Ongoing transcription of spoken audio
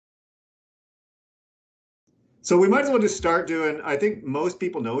So we might as well just start doing, I think most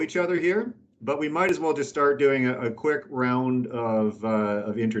people know each other here, but we might as well just start doing a quick round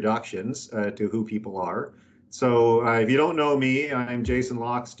of introductions to who people are. So if you don't know me, I'm Jason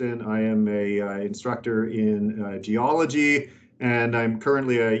Loxton. I am a instructor in geology, and I'm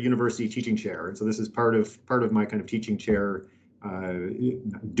currently a university teaching chair. And so this is part of my kind of teaching chair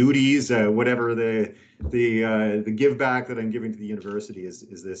duties, whatever the give back that I'm giving to the university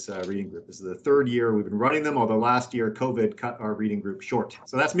is this reading group. This is the third year we've been running them, although last year COVID cut our reading group short.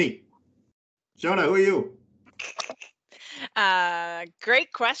 So that's me. Shauna, who are you?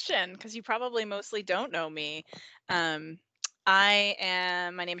 Great question, because you probably mostly don't know me. My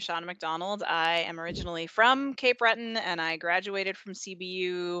name is Shauna MacDonald. I am originally from Cape Breton, and I graduated from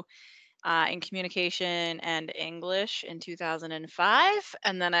CBU in communication and English in 2005.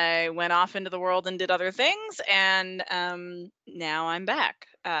 And then I went off into the world and did other things. And now I'm back,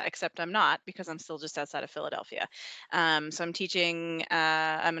 except I'm not, because I'm still just outside of Philadelphia. So I'm teaching,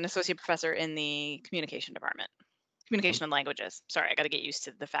 I'm an associate professor in the communication department. Communication and languages. Sorry, I got to get used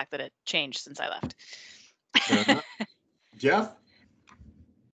to the fact that it changed since I left. Jeff?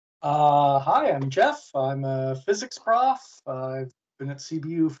 Hi, I'm Jeff. I'm a physics prof. I've been at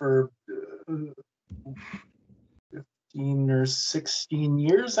CBU for 15 or 16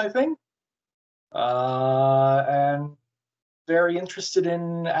 years, I think. And very interested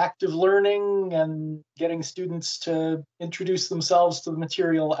in active learning and getting students to introduce themselves to the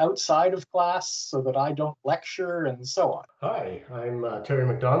material outside of class so that I don't lecture and so on. Hi, I'm Terry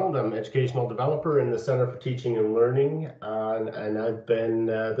MacDonald. I'm educational developer in the Center for Teaching and Learning, and I've been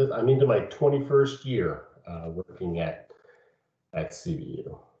I'm into my 21st year working at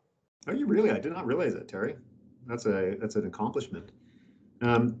CBU. Oh, you really? I did not realize that, Terry. That's an accomplishment.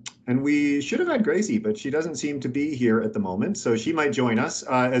 And we should have had Gracie, but she doesn't seem to be here at the moment, so she might join us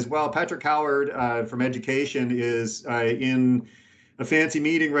as well. Patrick Howard from Education is in a fancy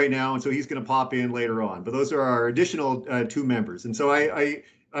meeting right now, and so he's going to pop in later on. But those are our additional two members. And so I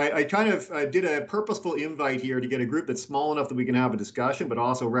kind of did a purposeful invite here to get a group that's small enough that we can have a discussion, but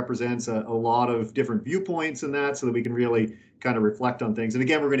also represents a lot of different viewpoints in that so that we can really kind of reflect on things. And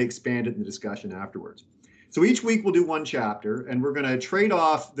again, we're going to expand it in the discussion afterwards. So each week we'll do one chapter, and we're going to trade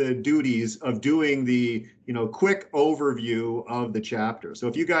off the duties of doing the quick overview of the chapter. So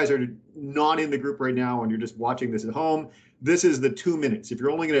if you guys are not in the group right now and you're just watching this at home, this is the 2 minutes. If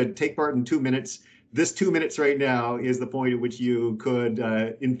you're only going to take part in 2 minutes, this 2 minutes right now is the point at which you could,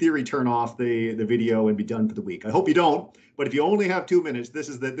 in theory, turn off the video and be done for the week. I hope you don't, but if you only have 2 minutes, this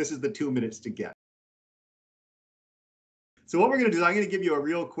is the 2 minutes to get. So what we're going to do is I'm going to give you a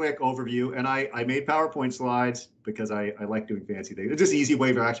real quick overview, and I made PowerPoint slides because I like doing fancy things. It's just an easy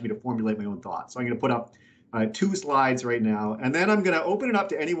way for actually me to formulate my own thoughts. So I'm going to put up 2 slides right now, and then I'm going to open it up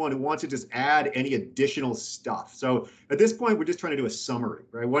to anyone who wants to just add any additional stuff. So at this point, we're just trying to do a summary,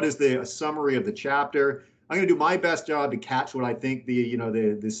 right? What is a summary of the chapter? I'm going to do my best job to catch what I think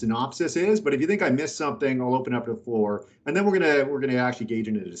the synopsis is. But if you think I missed something, I'll open up to the floor, and then we're gonna actually engage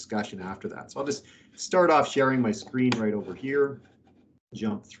in a discussion after that. So I'll just start off sharing my screen right over here.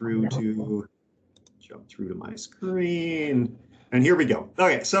 Jump through to my screen, and here we go.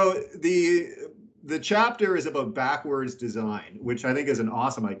 Okay, so the chapter is about backwards design, which I think is an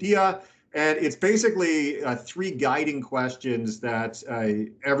awesome idea. And it's basically 3 guiding questions that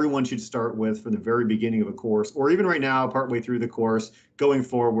everyone should start with from the very beginning of a course, or even right now, partway through the course, going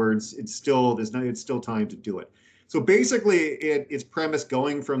forwards. It's still time to do it. So basically, it's premise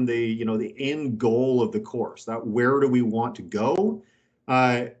going from the end goal of the course. That where do we want to go,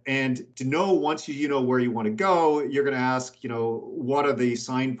 and to know once you know where you want to go, you're going to ask what are the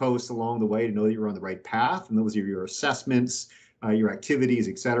signposts along the way to know that you're on the right path, and those are your assessments. Your activities,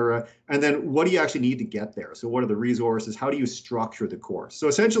 et cetera. And then what do you actually need to get there? So what are the resources? How do you structure the course? So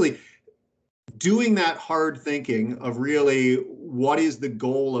essentially doing that hard thinking of really what is the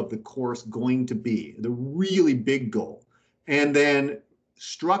goal of the course going to be, the really big goal, and then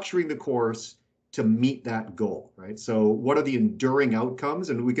structuring the course to meet that goal, right? So what are the enduring outcomes?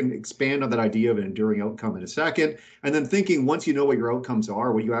 And we can expand on that idea of an enduring outcome in a second. And then thinking once you know what your outcomes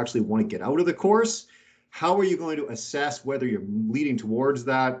are, what you actually want to get out of the course, how are you going to assess whether you're leading towards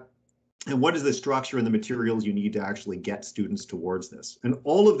that? And what is the structure and the materials you need to actually get students towards this? And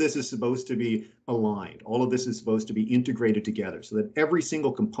all of this is supposed to be aligned. All of this is supposed to be integrated together so that every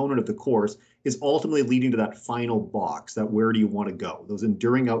single component of the course is ultimately leading to that final box, that where do you want to go? Those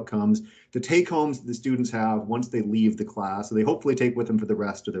enduring outcomes, the take homes that the students have once they leave the class, so they hopefully take with them for the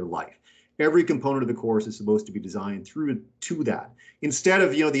rest of their life. Every component of the course is supposed to be designed through to that. Instead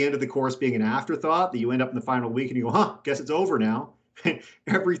of, the end of the course being an afterthought that you end up in the final week and you go, guess it's over now.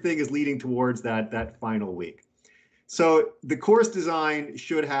 Everything is leading towards that final week. So the course design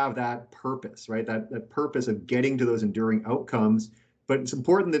should have that purpose, right? That purpose of getting to those enduring outcomes. But it's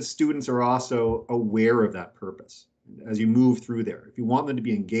important that students are also aware of that purpose as you move through there. If you want them to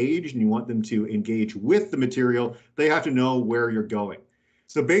be engaged and you want them to engage with the material, they have to know where you're going.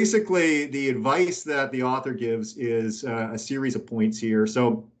 So basically, the advice that the author gives is a series of points here.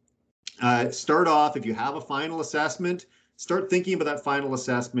 So start off, if you have a final assessment, start thinking about that final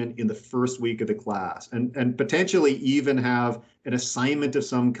assessment in the first week of the class, and potentially even have an assignment of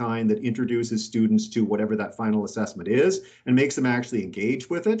some kind that introduces students to whatever that final assessment is and makes them actually engage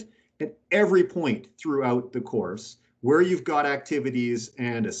with it. At every point throughout the course, where you've got activities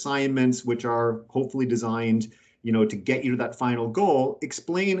and assignments which are hopefully designed, to get you to that final goal,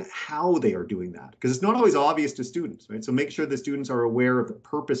 explain how they are doing that, because it's not always obvious to students, right? So make sure the students are aware of the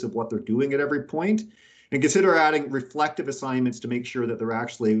purpose of what they're doing at every point, and consider adding reflective assignments to make sure that they're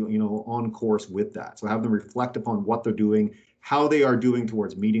actually, on course with that. So have them reflect upon what they're doing, how they are doing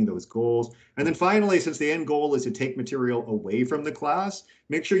towards meeting those goals. And then finally, since the end goal is to take material away from the class,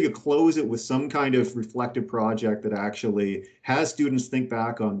 make sure you close it with some kind of reflective project that actually has students think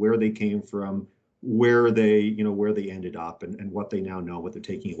back on where they came from, where they ended up, and what they now know, what they're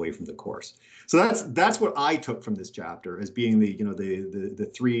taking away from the course. So that's what I took from this chapter as being the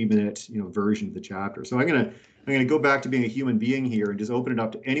 3-minute version of the chapter. So I'm gonna go back to being a human being here and just open it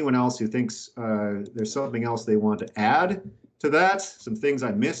up to anyone else who thinks there's something else they want to add to that, some things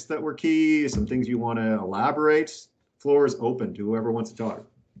I missed that were key, some things you want to elaborate. Floor is open to whoever wants to talk.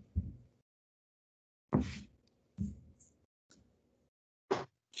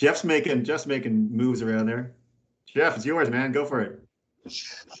 Jeff's making moves around there. Geoff, it's yours, man. Go for it.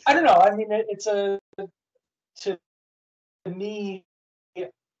 I don't know. I mean, it's to me,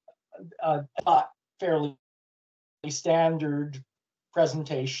 not fairly standard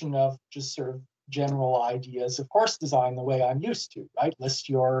presentation of just sort of general ideas of course design the way I'm used to, right? List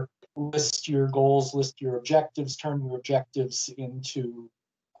your goals, list your objectives, turn your objectives into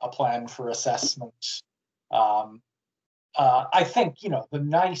a plan for assessment. I think, the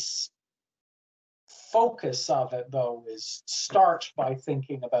nice focus of it, though, is start by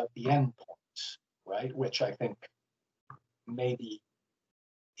thinking about the end point, right? Which I think maybe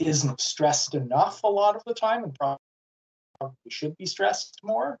isn't stressed enough a lot of the time and probably should be stressed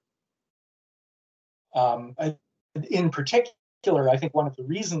more. In particular, I think one of the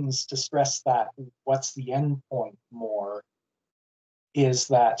reasons to stress that what's the end point more is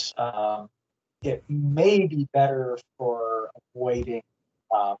that it may be better for avoiding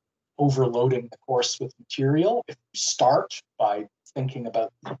overloading the course with material if you start by thinking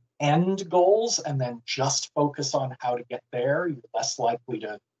about the end goals and then just focus on how to get there. You're less likely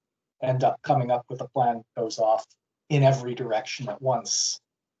to end up coming up with a plan that goes off in every direction at once,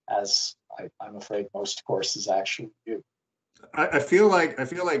 as I'm afraid most courses actually do. I feel like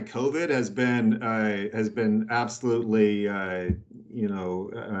COVID has been absolutely has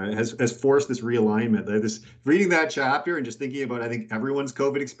forced this realignment. Reading that chapter and just thinking about, I think, everyone's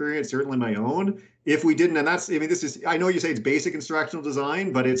COVID experience, certainly my own. If we didn't, and I know you say it's basic instructional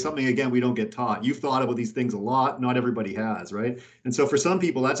design, but it's something, again, we don't get taught. You've thought about these things a lot. Not everybody has, right? And so for some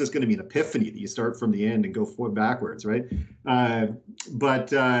people, that's just going to be an epiphany that you start from the end and go forward backwards, right? Yeah,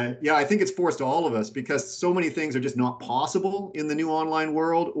 I think it's forced all of us because so many things are just not possible in the new online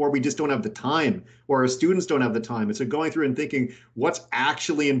world, or we just don't have the time, or our students don't have the time. And so going through and thinking what's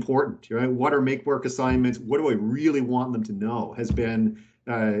actually important, right? What are make work assignments? What do I really want them to know has been,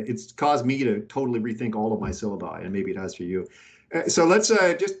 it's caused me to totally rethink all of my syllabi, and maybe it has for you. So let's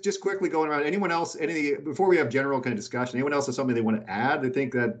just quickly going around. Anyone else, before we have general kind of discussion, anyone else has something they want to add? They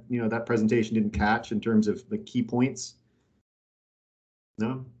think that, that presentation didn't catch in terms of the key points?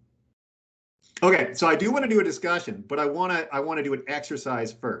 No? Okay, so I do want to do a discussion, but I want to do an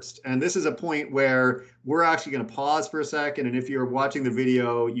exercise first. And this is a point where we're actually going to pause for a second. And if you're watching the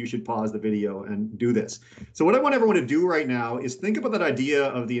video, you should pause the video and do this. So what I want everyone to do right now is think about that idea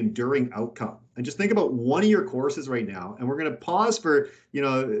of the enduring outcome. And just think about one of your courses right now. And we're going to pause for,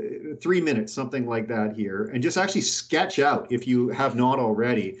 3 minutes, something like that here, and just actually sketch out, if you have not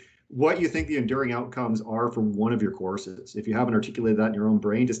already, what you think the enduring outcomes are for one of your courses. If you haven't articulated that in your own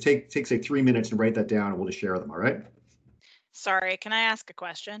brain, just take say 3 minutes and write that down, and we'll just share them. All right? Sorry, can I ask a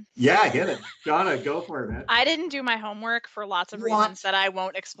question? Yeah, get it. Shauna, go for it, man. I didn't do my homework for lots of reasons that I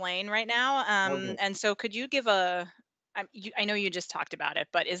won't explain right now. Okay. And so could you give I know you just talked about it,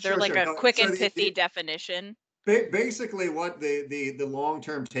 but is there Sure. a quick and pithy definition? Basically what the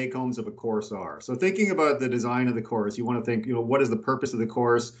long-term take homes of a course are. So thinking about the design of the course, you want to think, what is the purpose of the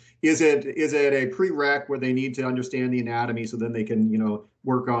course? Is it a prereq where they need to understand the anatomy so then they can,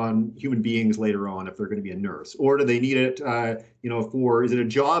 work on human beings later on if they're going to be a nurse? Or do they need it, is it a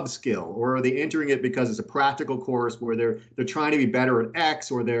job skill? Or are they entering it because it's a practical course where they're trying to be better at X,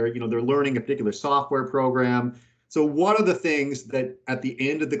 or they're learning a particular software program? So what are the things that at the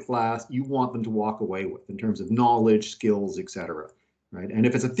end of the class you want them to walk away with in terms of knowledge, skills, et cetera, right? And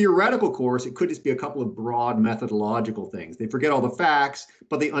if it's a theoretical course, it could just be a couple of broad methodological things. They forget all the facts,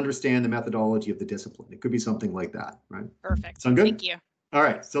 but they understand the methodology of the discipline. It could be something like that, right? Perfect. Sound good? Thank you. All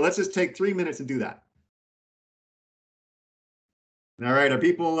right, so let's just take 3 minutes and do that. All right, are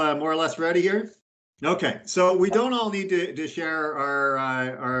people more or less ready here? Okay, so we don't all need to share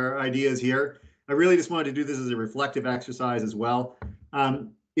our ideas here. I really just wanted to do this as a reflective exercise as well.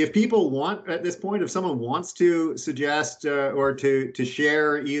 If people want, at this point, if someone wants to suggest or to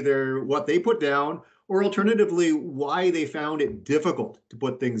share either what they put down, or alternatively, why they found it difficult to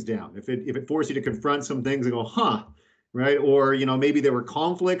put things down. If it forced you to confront some things and go, huh, right? Or, maybe there were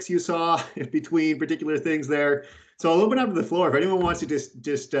conflicts you saw between particular things there. So I'll open up to the floor. If anyone wants to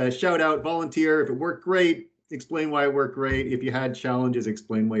just shout out, volunteer. If it worked, great. Explain why it worked great. If you had challenges,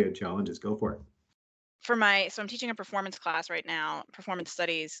 explain why you had challenges. Go for it. So I'm teaching a performance class right now, performance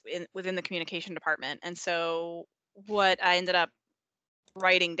studies within the communication department. And so what I ended up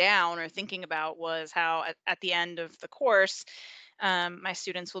writing down or thinking about was how at the end of the course, my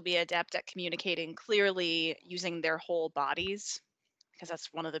students will be adept at communicating clearly using their whole bodies, because that's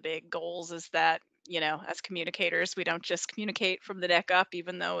one of the big goals, is that, as communicators, we don't just communicate from the neck up,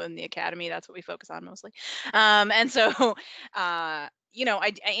 even though in the academy, that's what we focus on mostly. And so, I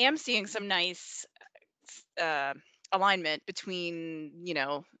am seeing some nice alignment between,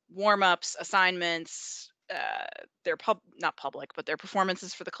 warm-ups, assignments, their not public, but their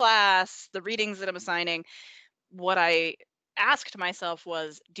performances for the class, the readings that I'm assigning. What I asked myself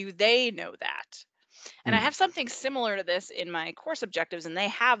was, do they know that? And I have something similar to this in my course objectives, and they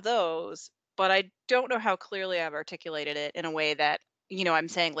have those, but I don't know how clearly I've articulated it in a way that, I'm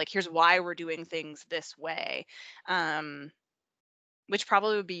saying, like, here's why we're doing things this way. Which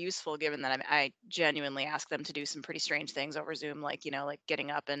probably would be useful, given that I genuinely ask them to do some pretty strange things over Zoom, like, like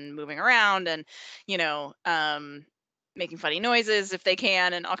getting up and moving around and, making funny noises if they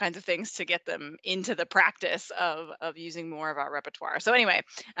can, and all kinds of things to get them into the practice of using more of our repertoire. So anyway,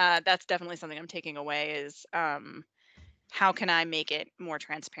 that's definitely something I'm taking away, is how can I make it more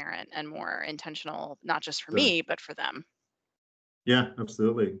transparent and more intentional, not just for me, but for them. Yeah,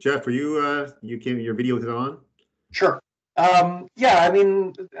 absolutely. Geoff, are your video is on? Sure. Yeah, I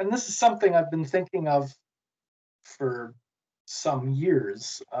mean, and this is something I've been thinking of for some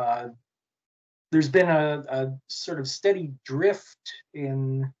years. There's been a sort of steady drift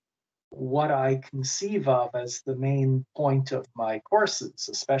in what I conceive of as the main point of my courses,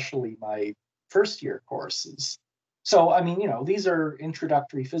 especially my first year courses. So, I mean, these are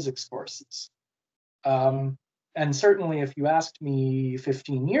introductory physics courses. And certainly if you asked me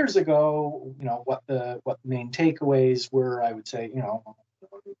 15 years ago, what the main takeaways were, I would say,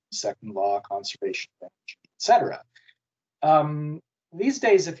 second law, conservation of energy, etc. These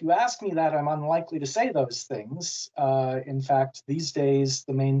days, if you ask me that, I'm unlikely to say those things. In fact, these days,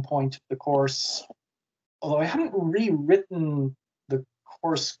 the main point of the course, although I haven't rewritten the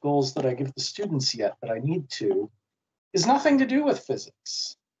course goals that I give the students yet, but I need to, is nothing to do with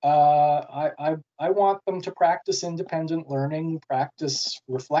physics. I want them to practice independent learning, practice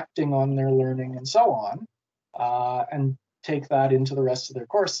reflecting on their learning, and so on, and take that into the rest of their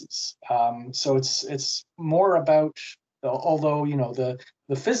courses. So it's more about, although the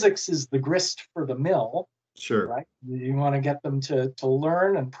physics is the grist for the mill. Sure. Right. You want to get them to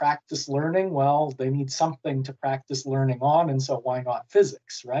learn and practice learning. Well, they need something to practice learning on, and so why not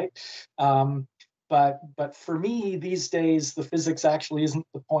physics, right? But for me these days, the physics actually isn't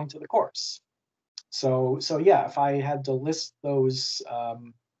the point of the course. So yeah, if I had to list those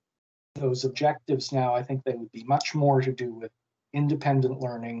objectives now, I think they would be much more to do with independent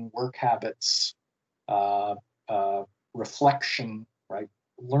learning, work habits, reflection, right?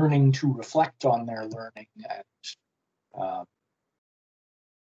 Learning to reflect on their learning and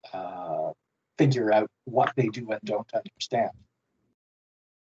figure out what they do and don't understand.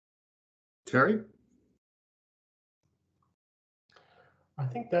 Terry? I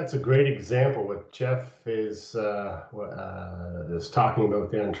think that's a great example what Geoff is talking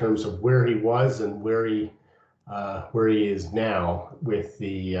about there, in terms of where he was and where he is now with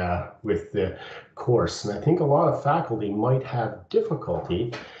the course. And I think a lot of faculty might have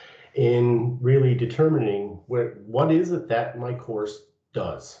difficulty in really determining what is it that my course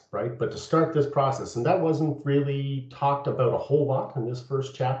does, right? But to start this process, and that wasn't really talked about a whole lot in this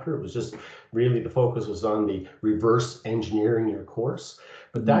first chapter. It was just really the focus was on the reverse engineering your course.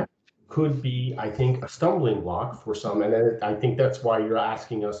 But that could be, I think, a stumbling block for some. And I think that's why you're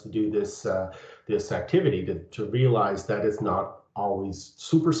asking us to do this this activity, to realize that it's not always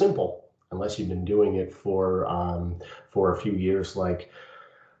super simple unless you've been doing it for a few years, like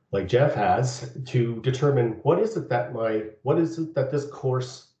Geoff has, to determine what is it that this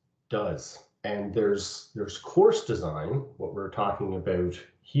course does. And there's course design, what we're talking about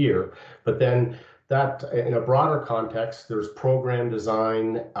here, but then that in a broader context, there's program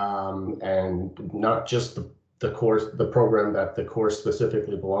design, and not just the program that the course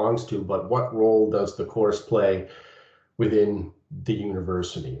specifically belongs to, but what role does the course play within the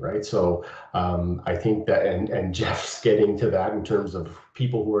university, right? So I think that, and Geoff's getting to that in terms of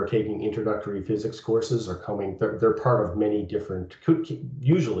people who are taking introductory physics courses are coming, they're part of many different,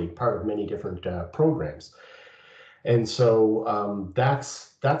 usually part of many different programs. And so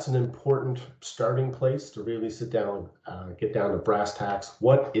that's an important starting place to really sit down, get down to brass tacks.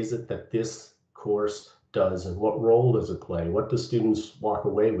 What is it that this course does, and what role does it play? What do students walk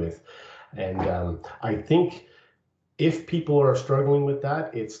away with? And I think if people are struggling with that,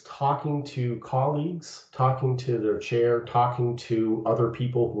 it's talking to colleagues, talking to their chair, talking to other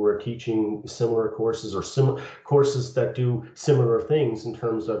people who are teaching similar courses or similar courses that do similar things in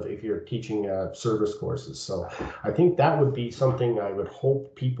terms of if you're teaching service courses. So I think that would be something I would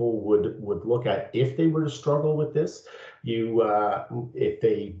hope people would look at if they were to struggle with this. If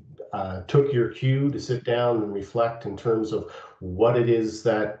they took your cue to sit down and reflect in terms of what it is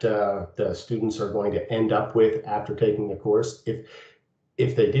that the students are going to end up with after taking the course.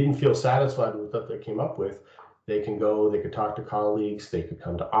 If they didn't feel satisfied with what they came up with, they could talk to colleagues, they could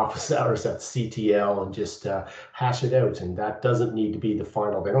come to office hours at CTL and just hash it out. And that doesn't need to be the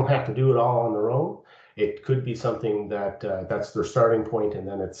final. They don't have to do it all on their own. It could be something that's their starting point, and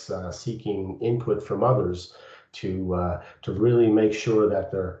then it's seeking input from others to really make sure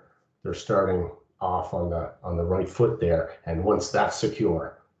that they're starting off on the right foot there. And once that's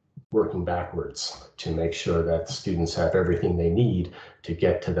secure, working backwards to make sure that the students have everything they need to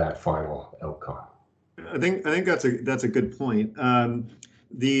get to that final outcome. I think that's a good point. That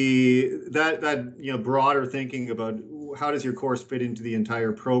broader thinking about how does your course fit into the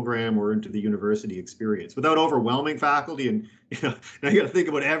entire program or into the university experience without overwhelming faculty, and now you got to think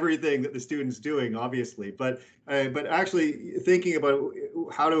about everything that the student's doing, obviously, but actually thinking about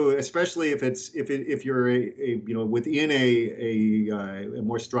how to, especially if you're within a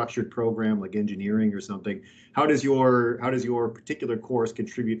more structured program like engineering or something, how does your particular course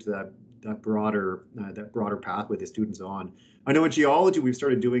contribute to that broader pathway the students on? I know in geology we've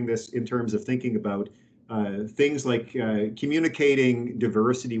started doing this in terms of thinking about things like communicating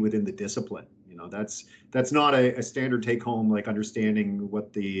diversity within the discipline. That's not a standard take home, like understanding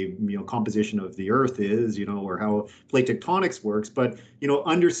what the composition of the earth is, or how plate tectonics works, but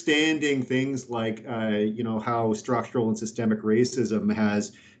understanding things like how structural and systemic racism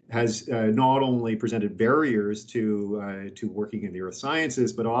has not only presented barriers to working in the earth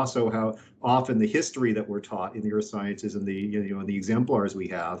sciences, but also how often the history that we're taught in the earth sciences and the exemplars we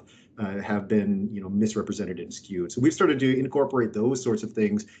have been misrepresented and skewed. So we've started to incorporate those sorts of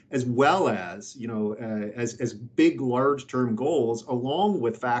things, as well as as big, large term goals, along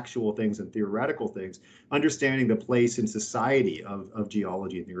with factual things and theoretical things, understanding the place in society of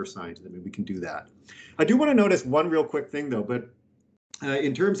geology and the earth sciences. I mean, we can do that. I do want to notice one real quick thing though, but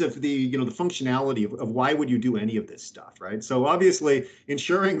in terms of the functionality of why would you do any of this stuff, right? So obviously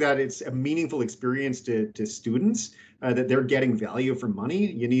ensuring that it's a meaningful experience to students, that they're getting value for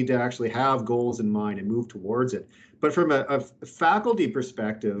money, you need to actually have goals in mind and move towards it. But from a faculty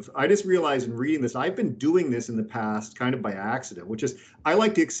perspective, I just realized in reading this, I've been doing this in the past kind of by accident, which is I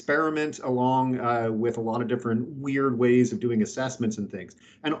like to experiment along with a lot of different weird ways of doing assessments and things.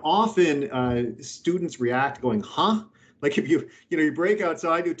 And often students react going, huh? Like if you break out,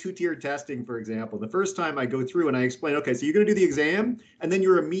 so I do two-tier testing, for example. The first time I go through and I explain, okay, so you're going to do the exam, and then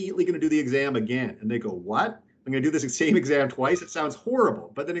you're immediately going to do the exam again. And they go, what? I'm going to do this same exam twice? It sounds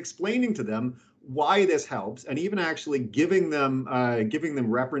horrible. But then explaining to them why this helps, and even actually giving them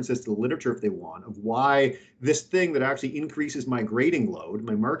references to the literature if they want, of why this thing that actually increases my grading load,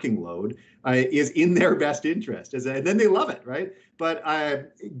 my marking load, is in their best interest. And then they love it, right? But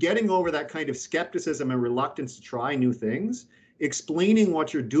getting over that kind of skepticism and reluctance to try new things, explaining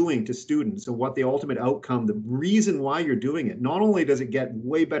what you're doing to students and what the ultimate outcome, the reason why you're doing it, not only does it get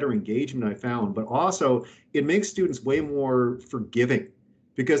way better engagement, I found, but also it makes students way more forgiving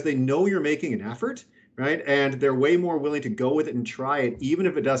because they know you're making an effort, right? And they're way more willing to go with it and try it, even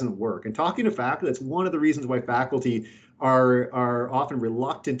if it doesn't work. And talking to faculty, that's one of the reasons why faculty are often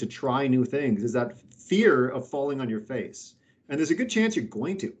reluctant to try new things, is that fear of falling on your face. And there's a good chance you're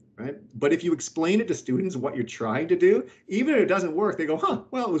going to, right? But if you explain it to students what you're trying to do, even if it doesn't work, they go, huh,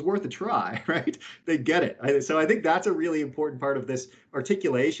 well, it was worth a try, right? They get it. So I think that's a really important part of this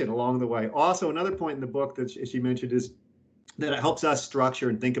articulation along the way. Also, another point in the book that she mentioned is that it helps us structure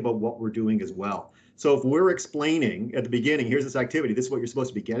and think about what we're doing as well. So if we're explaining at the beginning, here's this activity, this is what you're supposed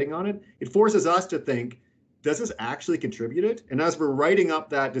to be getting on it, it forces us to think, does this actually contribute it? And as we're writing up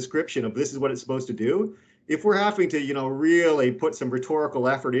that description of this is what it's supposed to do, if we're having to, really put some rhetorical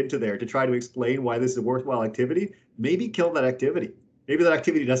effort into there to try to explain why this is a worthwhile activity, maybe kill that activity. Maybe that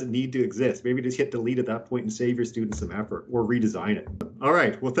activity doesn't need to exist. Maybe just hit delete at that point and save your students some effort, or redesign it. All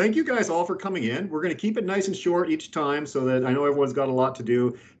right. Well, thank you guys all for coming in. We're going to keep it nice and short each time so that I know everyone's got a lot to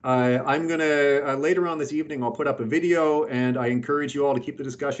do. I'm going to, later on this evening, I'll put up a video, and I encourage you all to keep the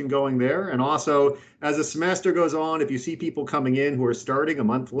discussion going there. And also, as the semester goes on, if you see people coming in who are starting a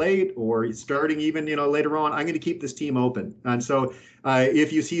month late or starting even, later on, I'm going to keep this team open. And so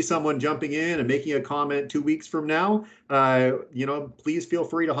if you see someone jumping in and making a comment 2 weeks from now, please feel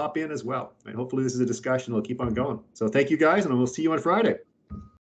free to hop in as well. And hopefully this is a discussion that'll keep on going. So thank you guys, and we'll see you on Friday.